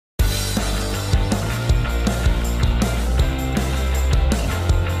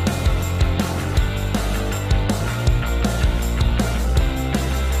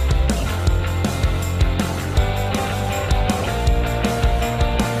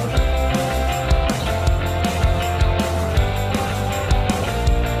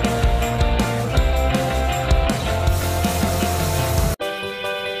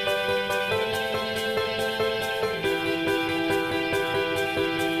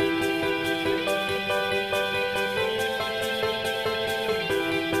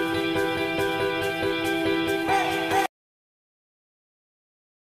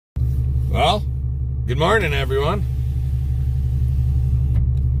Good morning, everyone.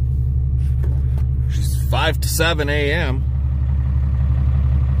 It's 5 to 7 a.m.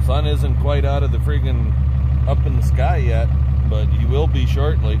 Sun isn't quite out of the friggin' up in the sky yet, but he will be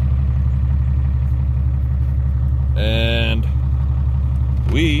shortly. And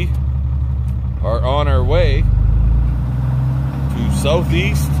we are on our way to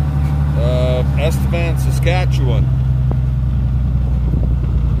southeast of Estevan, Saskatchewan.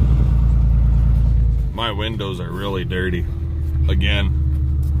 My windows are really dirty again.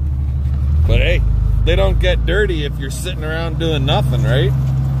 But hey, they don't get dirty if you're sitting around doing nothing, right?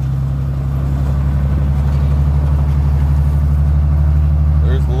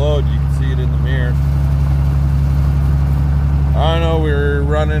 There's the load, you can see it in the mirror. I don't know, we're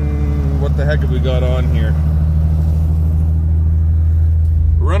running, what the heck have we got on here?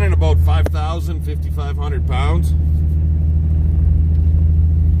 We're running about 5,500 pounds.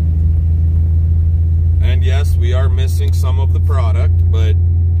 And yes, we are missing some of the product, but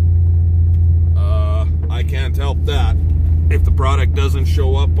I can't help that. If the product doesn't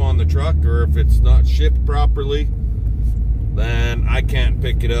show up on the truck or if it's not shipped properly, then I can't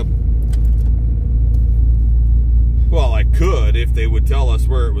pick it up. Well, I could if they would tell us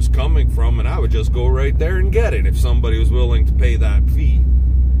where it was coming from, and I would just go right there and get it if somebody was willing to pay that fee.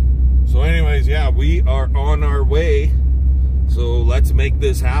 So anyways, yeah, we are on our way. So let's make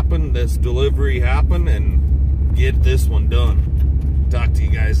this happen, this delivery happen, and get this one done. Talk to you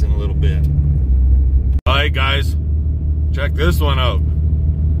guys in a little bit. Alright guys, check this one out.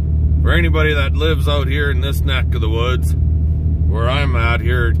 For anybody that lives out here in this neck of the woods, where I'm at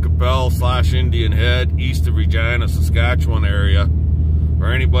here at Capel/Indian Head, east of Regina, Saskatchewan area,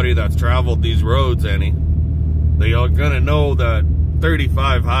 or anybody that's traveled these roads any, they are gonna know that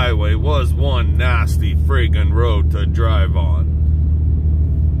 35 highway was one nasty friggin' road to drive on.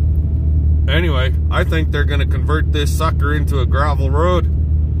 Anyway, I think they're gonna convert this sucker into a gravel road.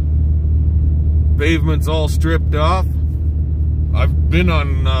 Pavement's all stripped off. I've been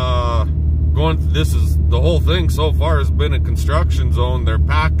on this is the whole thing so far has been a construction zone. They're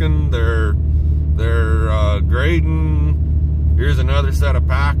packing, they're grading. Here's another set of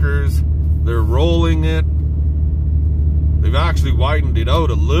packers. They're rolling it. They've actually widened it out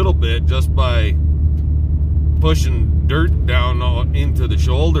a little bit just by pushing dirt down into the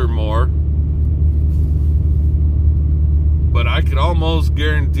shoulder more. But I could almost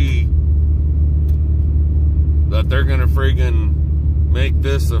guarantee that they're gonna friggin' make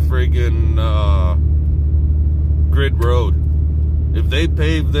this a friggin' grid road. If they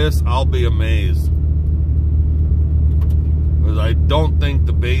pave this, I'll be amazed. Because I don't think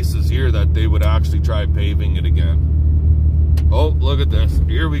the base is here that they would actually try paving it again. Oh, look at this.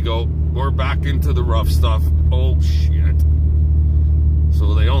 Here we go. We're back into the rough stuff. Oh, shit.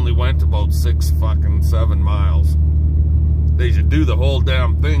 So they only went about 7 miles. They should do the whole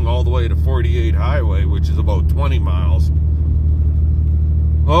damn thing all the way to 48 highway, which is about 20 miles.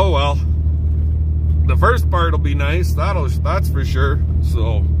 Oh, well. The first part will be nice. That's for sure.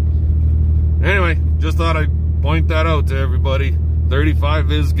 So, anyway, just thought I'd point that out to everybody.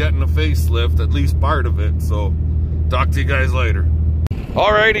 35 is getting a facelift, at least part of it. So, talk to you guys later.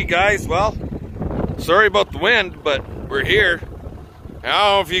 Alrighty guys, well, sorry about the wind, but we're here. I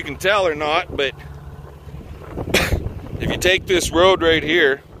don't know if you can tell or not, but if you take this road right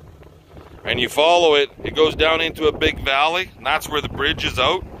here and you follow it, it goes down into a big valley, and that's where the bridge is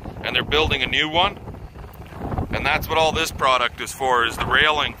out, and they're building a new one. And that's what all this product is for, is the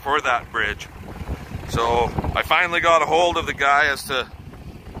railing for that bridge. So I finally got a hold of the guy as to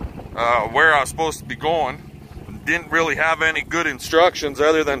where I was supposed to be going. Didn't really have any good instructions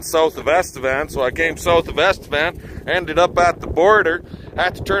other than south of Estevan, so I came south of Estevan, ended up at the border,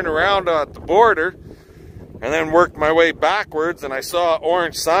 had to turn around at the border, and then worked my way backwards, and I saw an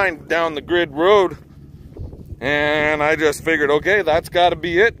orange sign down the grid road, and I just figured, okay, that's got to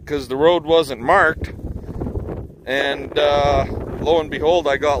be it, because the road wasn't marked, and lo and behold,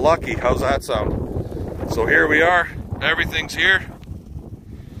 I got lucky. How's that sound? So here we are, everything's here.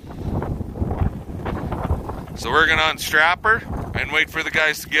 So we're gonna unstrap her and wait for the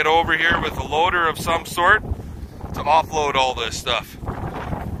guys to get over here with a loader of some sort to offload all this stuff.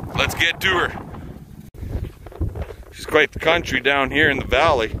 Let's get to her. She's quite the country down here in the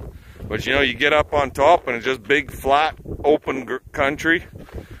valley, but you know, you get up on top and it's just big, flat, open country,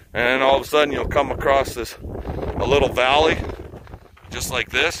 and all of a sudden you'll come across a little valley, just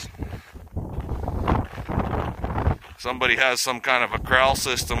like this. Somebody has some kind of a corral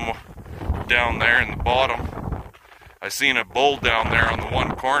system down there in the bottom. I seen a bull down there on the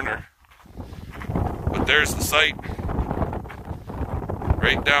one corner, but there's the site.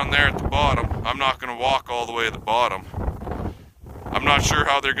 right down there at the bottom. I'm not going to walk all the way to the bottom. I'm not sure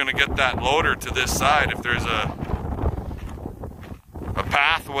how they're going to get that loader to this side, if there's a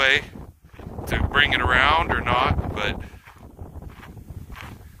pathway to bring it around or not, but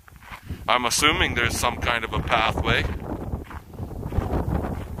I'm assuming there's some kind of a pathway.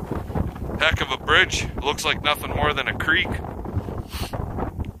 Heck of a bridge. Looks like nothing more than a creek.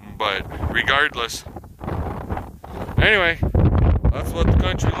 But regardless. Anyway, that's what the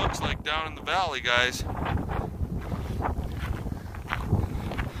country looks like down in the valley, guys.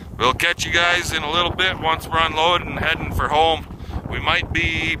 We'll catch you guys in a little bit once we're unloaded and heading for home. We might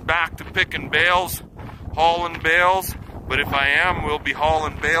be back to picking bales, hauling bales, but if I am, we'll be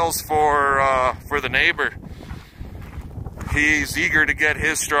hauling bales for the neighbor. He's eager to get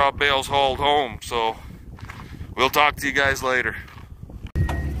his straw bales hauled home, so we'll talk to you guys later.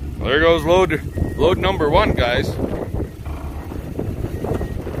 Well, there goes load number 1, guys.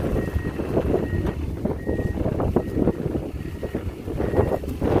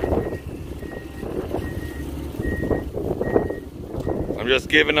 I'm just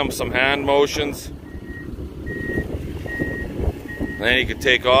giving him some hand motions. Then he could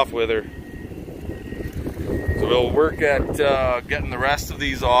take off with her. So we'll work at getting the rest of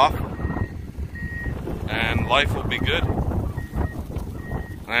these off, and life will be good.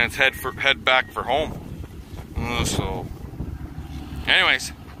 And it's head back for home. So,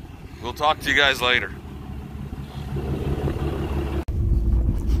 anyways, we'll talk to you guys later.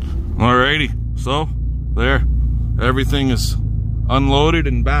 Alrighty, so there, everything is unloaded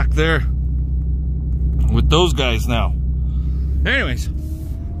and back there with those guys now. Anyways,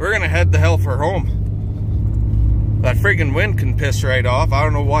 we're gonna head the hell for home. That friggin' wind can piss right off. I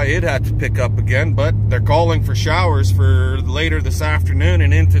don't know why it had to pick up again, but they're calling for showers for later this afternoon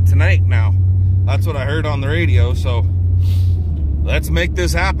and into tonight now. That's what I heard on the radio, so let's make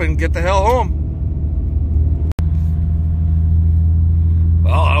this happen. Get the hell home.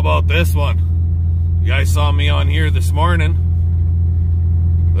 Well, how about this one? You guys saw me on here this morning.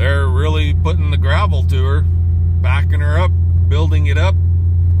 They're really putting the gravel to her, backing her up, building it up.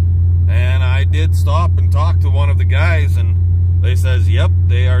 And I did stop and talk to one of the guys, and they says, yep,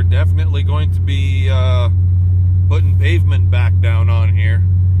 they are definitely going to be putting pavement back down on here.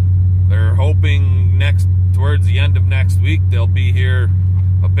 They're hoping towards the end of next week, they'll be here.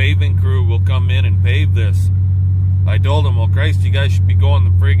 A paving crew will come in and pave this. I told them, well, Christ, you guys should be going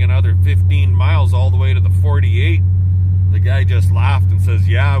the friggin' other 15 miles all the way to the 48. The guy just laughed and says,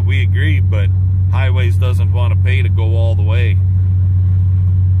 yeah, we agree, but Highways doesn't want to pay to go all the way.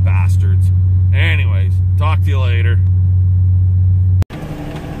 Bastards. Anyways, talk to you later.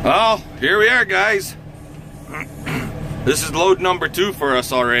 Well, here we are, guys. This is load number 2 for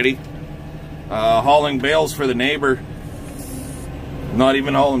us already. Hauling bales for the neighbor. Not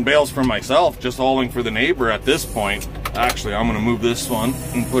even hauling bales for myself, just hauling for the neighbor at this point. Actually, I'm going to move this one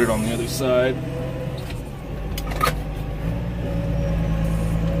and put it on the other side.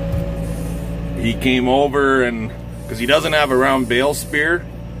 He came over, and because he doesn't have a round bale spear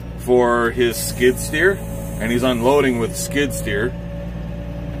for his skid steer, and he's unloading with skid steer,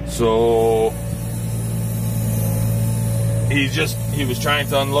 so he was trying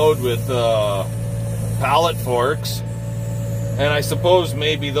to unload with pallet forks, and I suppose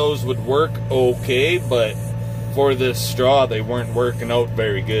maybe those would work okay, but for this straw they weren't working out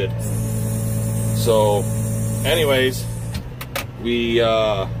very good. So anyways, we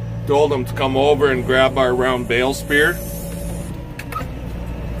told him to come over and grab our round bale spear.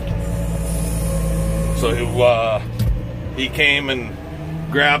 So he came and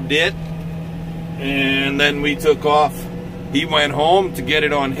grabbed it, and then we took off. He went home to get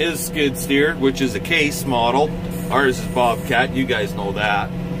it on his skid steer, which is a case model. Ours is Bobcat, you guys know that.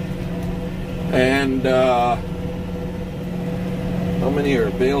 And how many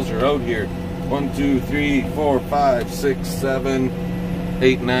bales are out here? 1, 2, 3, 4, 5, 6, 7,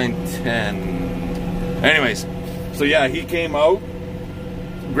 8, 9, 10. Anyways, so yeah, he came out,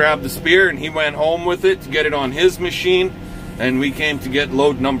 grabbed the spear, and he went home with it to get it on his machine, and we came to get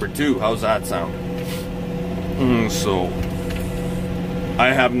load number 2. How's that sound? So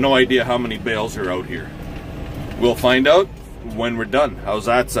I have no idea how many bales are out here. We'll find out when we're done. How's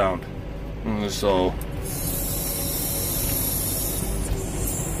that sound? So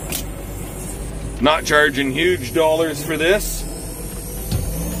not charging huge dollars for this.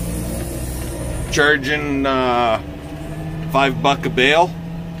 Charging $5 a bale,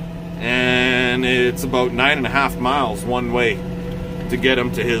 and it's about 9.5 miles one way to get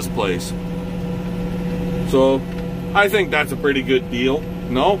him to his place. So I think that's a pretty good deal.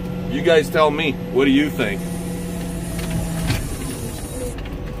 No? You guys tell me. What do you think?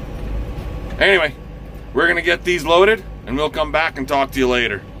 Anyway, we're gonna get these loaded and we'll come back and talk to you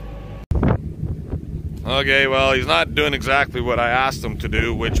later. Okay, well, he's not doing exactly what I asked him to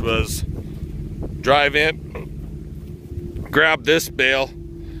do, which was drive in, grab this bale,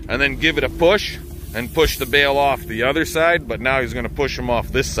 and then give it a push and push the bale off the other side, but now he's gonna push him off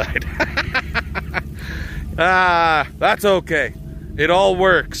this side. That's okay. It all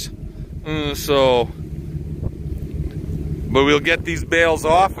works. But we'll get these bales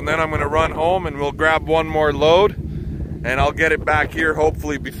off, and then I'm gonna run home and we'll grab one more load, and I'll get it back here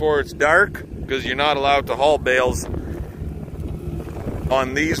hopefully before it's dark, because you're not allowed to haul bales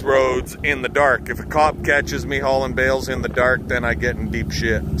on these roads in the dark. If a cop catches me hauling bales in the dark, then I get in deep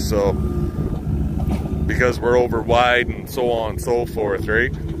shit. So, because we're over wide and so on and so forth,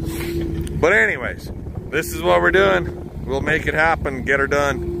 right? But anyways, this is what we're doing. We'll make it happen, get her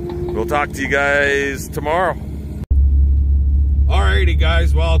done. We'll talk to you guys tomorrow. Alrighty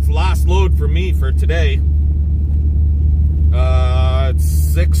guys, well, it's the last load for me for today.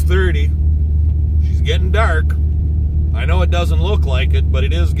 It's 6:30. She's getting dark. I know it doesn't look like it, but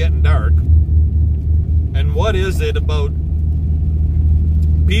it is getting dark. And what is it about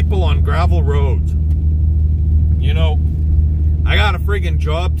people on gravel roads? You know, I got a friggin'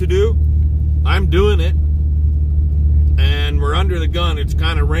 job to do. I'm doing it. And we're under the gun. It's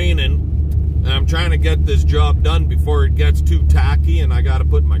kind of raining. And I'm trying to get this job done before it gets too tacky and I got to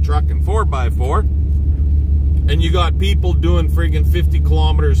put my truck in 4x4. And you got people doing friggin' 50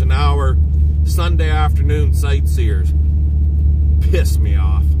 kilometers an hour Sunday afternoon sightseers. Piss me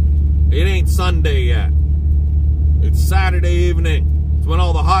off. It ain't Sunday yet. It's Saturday evening. It's when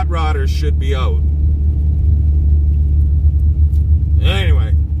all the hot rodders should be out.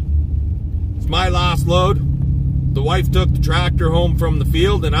 Anyway, it's my last load. The wife took the tractor home from the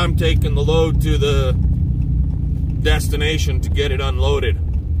field and I'm taking the load to the destination to get it unloaded.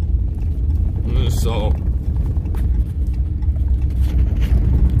 So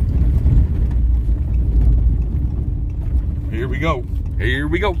here we go. Here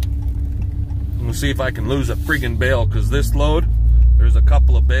we go. We'll see if I can lose a friggin' bale, because this load, there's a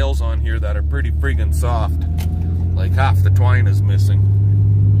couple of bales on here that are pretty friggin' soft. Like half the twine is missing.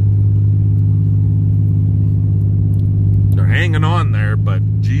 They're hanging on there,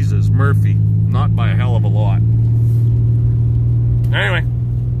 but Jesus, Murphy, not by a hell of a lot. Anyway,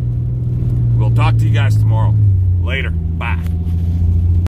 we'll talk to you guys tomorrow. Later. Bye.